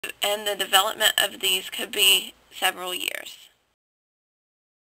and the development of these could be several years.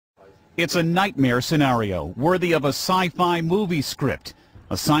 It's a nightmare scenario worthy of a sci-fi movie script.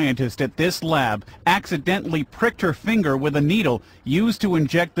 A scientist at this lab accidentally pricked her finger with a needle used to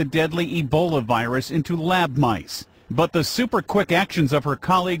inject the deadly Ebola virus into lab mice. But the super quick actions of her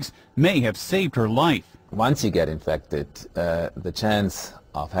colleagues may have saved her life. Once you get infected, the chance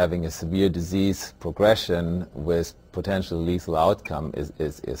of having a severe disease progression with potential lethal outcome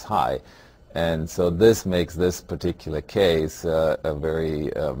is high. And so this makes this particular case a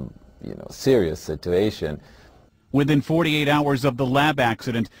very serious situation. Within 48 hours of the lab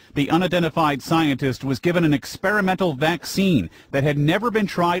accident, the unidentified scientist was given an experimental vaccine that had never been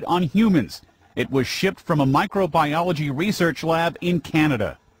tried on humans. It was shipped from a microbiology research lab in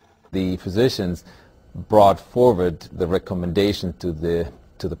Canada. The physicians brought forward the recommendation to the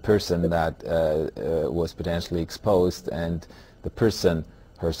person that was potentially exposed, and the person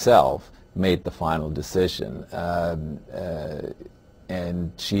herself made the final decision,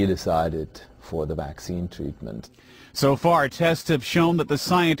 and she decided for the vaccine treatment. So far, tests have shown that the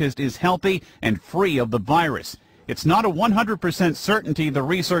scientist is healthy and free of the virus. It's not a 100% certainty the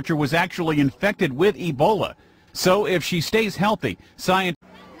researcher was actually infected with Ebola. So if she stays healthy,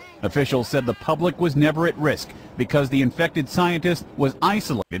 officials said the public was never at risk because the infected scientist was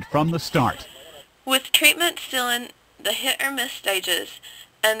isolated from the start. With treatment still in the hit-or-miss stages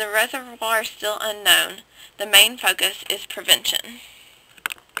and the reservoir still unknown, the main focus is prevention.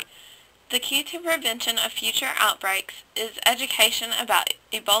 The key to prevention of future outbreaks is education about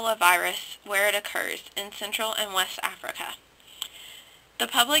Ebola virus where it occurs in Central and West Africa. The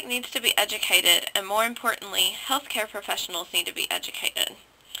public needs to be educated, and more importantly, healthcare professionals need to be educated.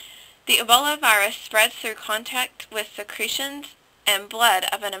 The Ebola virus spreads through contact with secretions and blood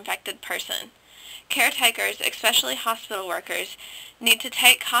of an infected person. Caretakers, especially hospital workers, need to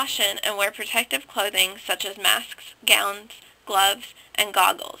take caution and wear protective clothing such as masks, gowns, gloves, and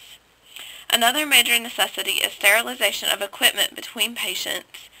goggles. Another major necessity is sterilization of equipment between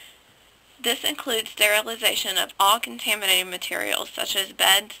patients. This includes sterilization of all contaminated materials such as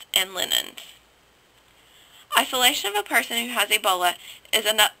beds and linens. Isolation of a person who has Ebola is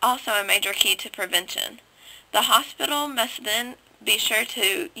also a major key to prevention. The hospital must then be sure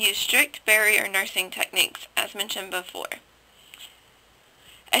to use strict barrier nursing techniques as mentioned before.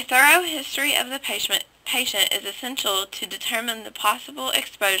 A thorough history of the patient is essential to determine the possible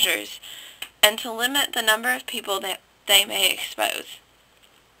exposures and to limit the number of people that they may expose.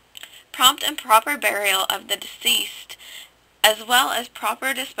 Prompt and proper burial of the deceased, as well as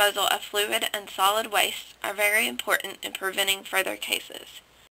proper disposal of fluid and solid waste, are very important in preventing further cases.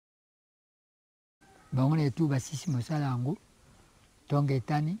 Bango tu basisi mosala yango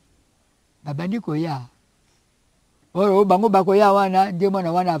tongetani babandi koya oro bango bakoya wana nde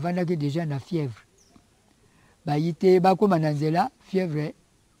mwana wana avandaki déjà na fièvre bayite bakoma na nzela fièvre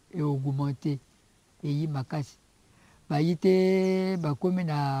et augmenté pays makasi bayite bakomi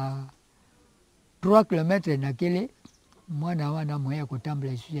na 3 km na kele mwana wana moya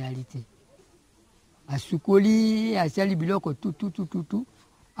kotambola isu ya alite asukoli asali biloko tutu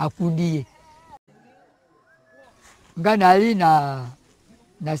akundi ye nga nali na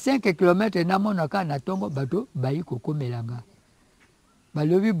 5 km namonaka na tongo bato bayi kokomelanga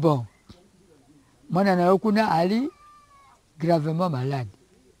balobi bon mwana na yo kuna ali gravement malade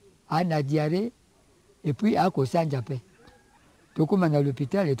ana diarrhée et puis akosanja mpe tokoma na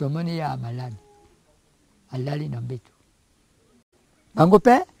l'hôpital et tomoni ya malade alali na mbeto bango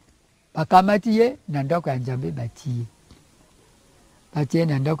mpe bakamati ye na ndako ya Nzambe batie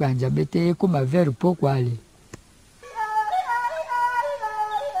na ndako ya Nzambe te ekoma vers poko ale.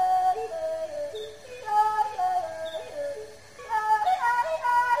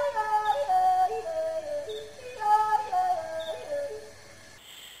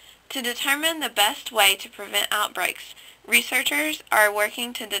 To determine the best way to prevent outbreaks, researchers are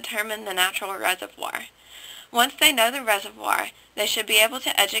working to determine the natural reservoir. Once they know the reservoir, they should be able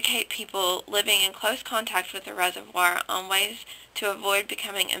to educate people living in close contact with the reservoir on ways to avoid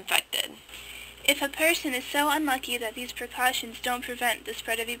becoming infected. If a person is so unlucky that these precautions don't prevent the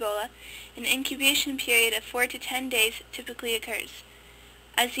spread of Ebola, an incubation period of 4 to 10 days typically occurs.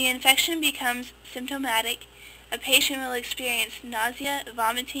 As the infection becomes symptomatic, a patient will experience nausea,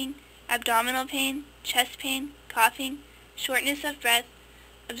 vomiting, abdominal pain, chest pain, coughing, shortness of breath,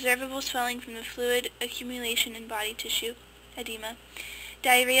 observable swelling from the fluid accumulation in body tissue, edema,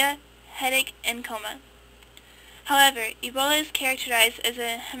 diarrhea, headache, and coma. However, Ebola is characterized as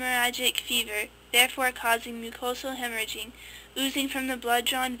a hemorrhagic fever, therefore causing mucosal hemorrhaging, oozing from the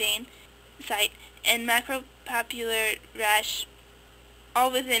blood-drawn vein site, and macropapullar rash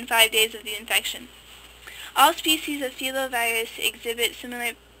all within 5 days of the infection. All species of filovirus exhibit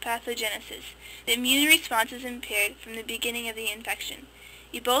similar pathogenesis. The immune response is impaired from the beginning of the infection.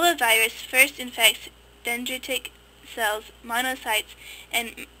 Ebola virus first infects dendritic cells, monocytes,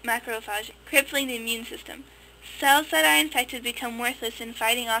 and macrophages, crippling the immune system. Cells that are infected become worthless in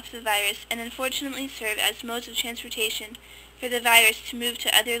fighting off the virus and unfortunately serve as modes of transportation for the virus to move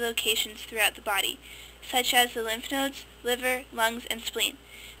to other locations throughout the body, such as the lymph nodes, liver, lungs, and spleen.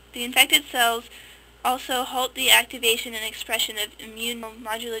 The infected cells also halt the activation and expression of immune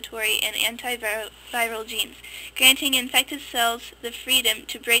modulatory and antiviral genes, granting infected cells the freedom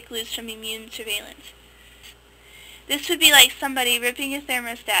to break loose from immune surveillance. This would be like somebody ripping a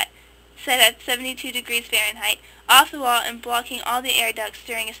thermostat, set at 72 degrees Fahrenheit, off the wall and blocking all the air ducts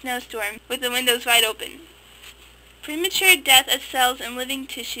during a snowstorm with the windows wide open. Premature death of cells and living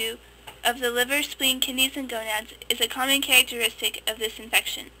tissue of the liver, spleen, kidneys, and gonads is a common characteristic of this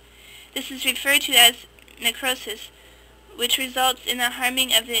infection. This is referred to as necrosis, which results in the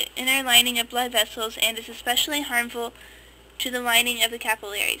harming of the inner lining of blood vessels and is especially harmful to the lining of the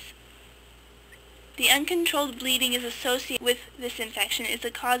capillaries. The uncontrolled bleeding is associated with this infection is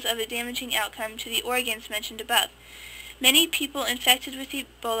the cause of a damaging outcome to the organs mentioned above. Many people infected with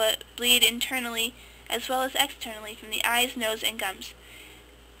Ebola bleed internally as well as externally from the eyes, nose, and gums.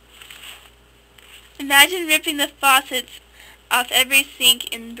 Imagine ripping the faucets off every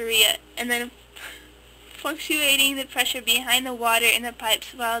sink in Berea and then fluctuating the pressure behind the water in the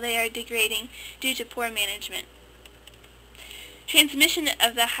pipes while they are degrading due to poor management. Transmission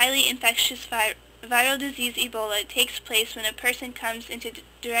of the highly infectious viral disease Ebola takes place when a person comes into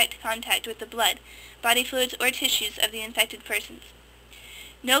direct contact with the blood, body fluids, or tissues of the infected persons.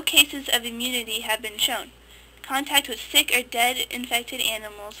 No cases of immunity have been shown. Contact with sick or dead infected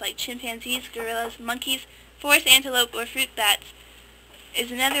animals like chimpanzees, gorillas, monkeys, forest antelope, or fruit bats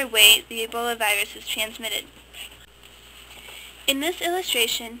is another way the Ebola virus is transmitted. In this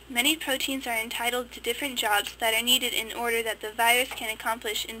illustration, many proteins are entitled to different jobs that are needed in order that the virus can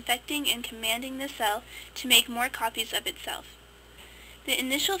accomplish infecting and commanding the cell to make more copies of itself. The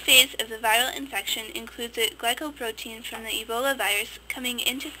initial phase of the viral infection includes a glycoprotein from the Ebola virus coming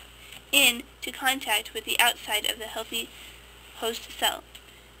into contact with the outside of the healthy host cell.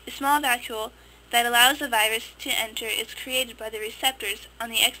 A small vacuole that allows the virus to enter is created by the receptors on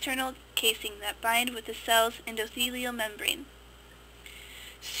the external casing that bind with the cell's endothelial membrane.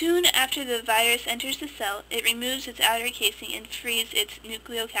 Soon after the virus enters the cell, it removes its outer casing and frees its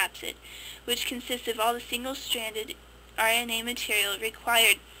nucleocapsid, which consists of all the single-stranded RNA material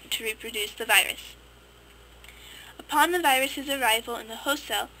required to reproduce the virus. Upon the virus's arrival in the host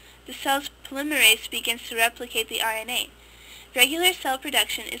cell, the cell's polymerase begins to replicate the RNA. Regular cell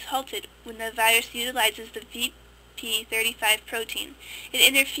production is halted when the virus utilizes the VP35 protein. It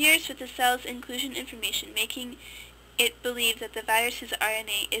interferes with the cell's inclusion information, making it believe that the virus's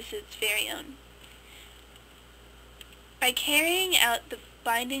RNA is its very own. By carrying out the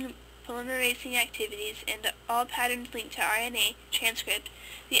binding polymerasing activities and all patterns linked to RNA transcript,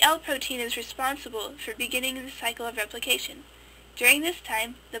 the L protein is responsible for beginning the cycle of replication. During this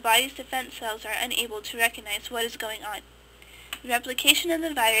time, the body's defense cells are unable to recognize what is going on. The replication of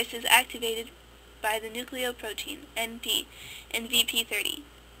the virus is activated by the nucleoprotein, NP, and VP30.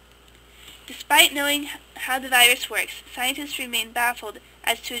 Despite knowing how the virus works, scientists remain baffled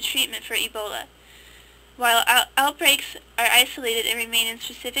as to a treatment for Ebola. While outbreaks are isolated and remain in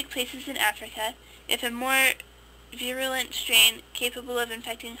specific places in Africa, if a more virulent strain capable of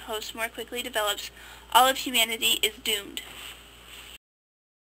infecting hosts more quickly develops, all of humanity is doomed.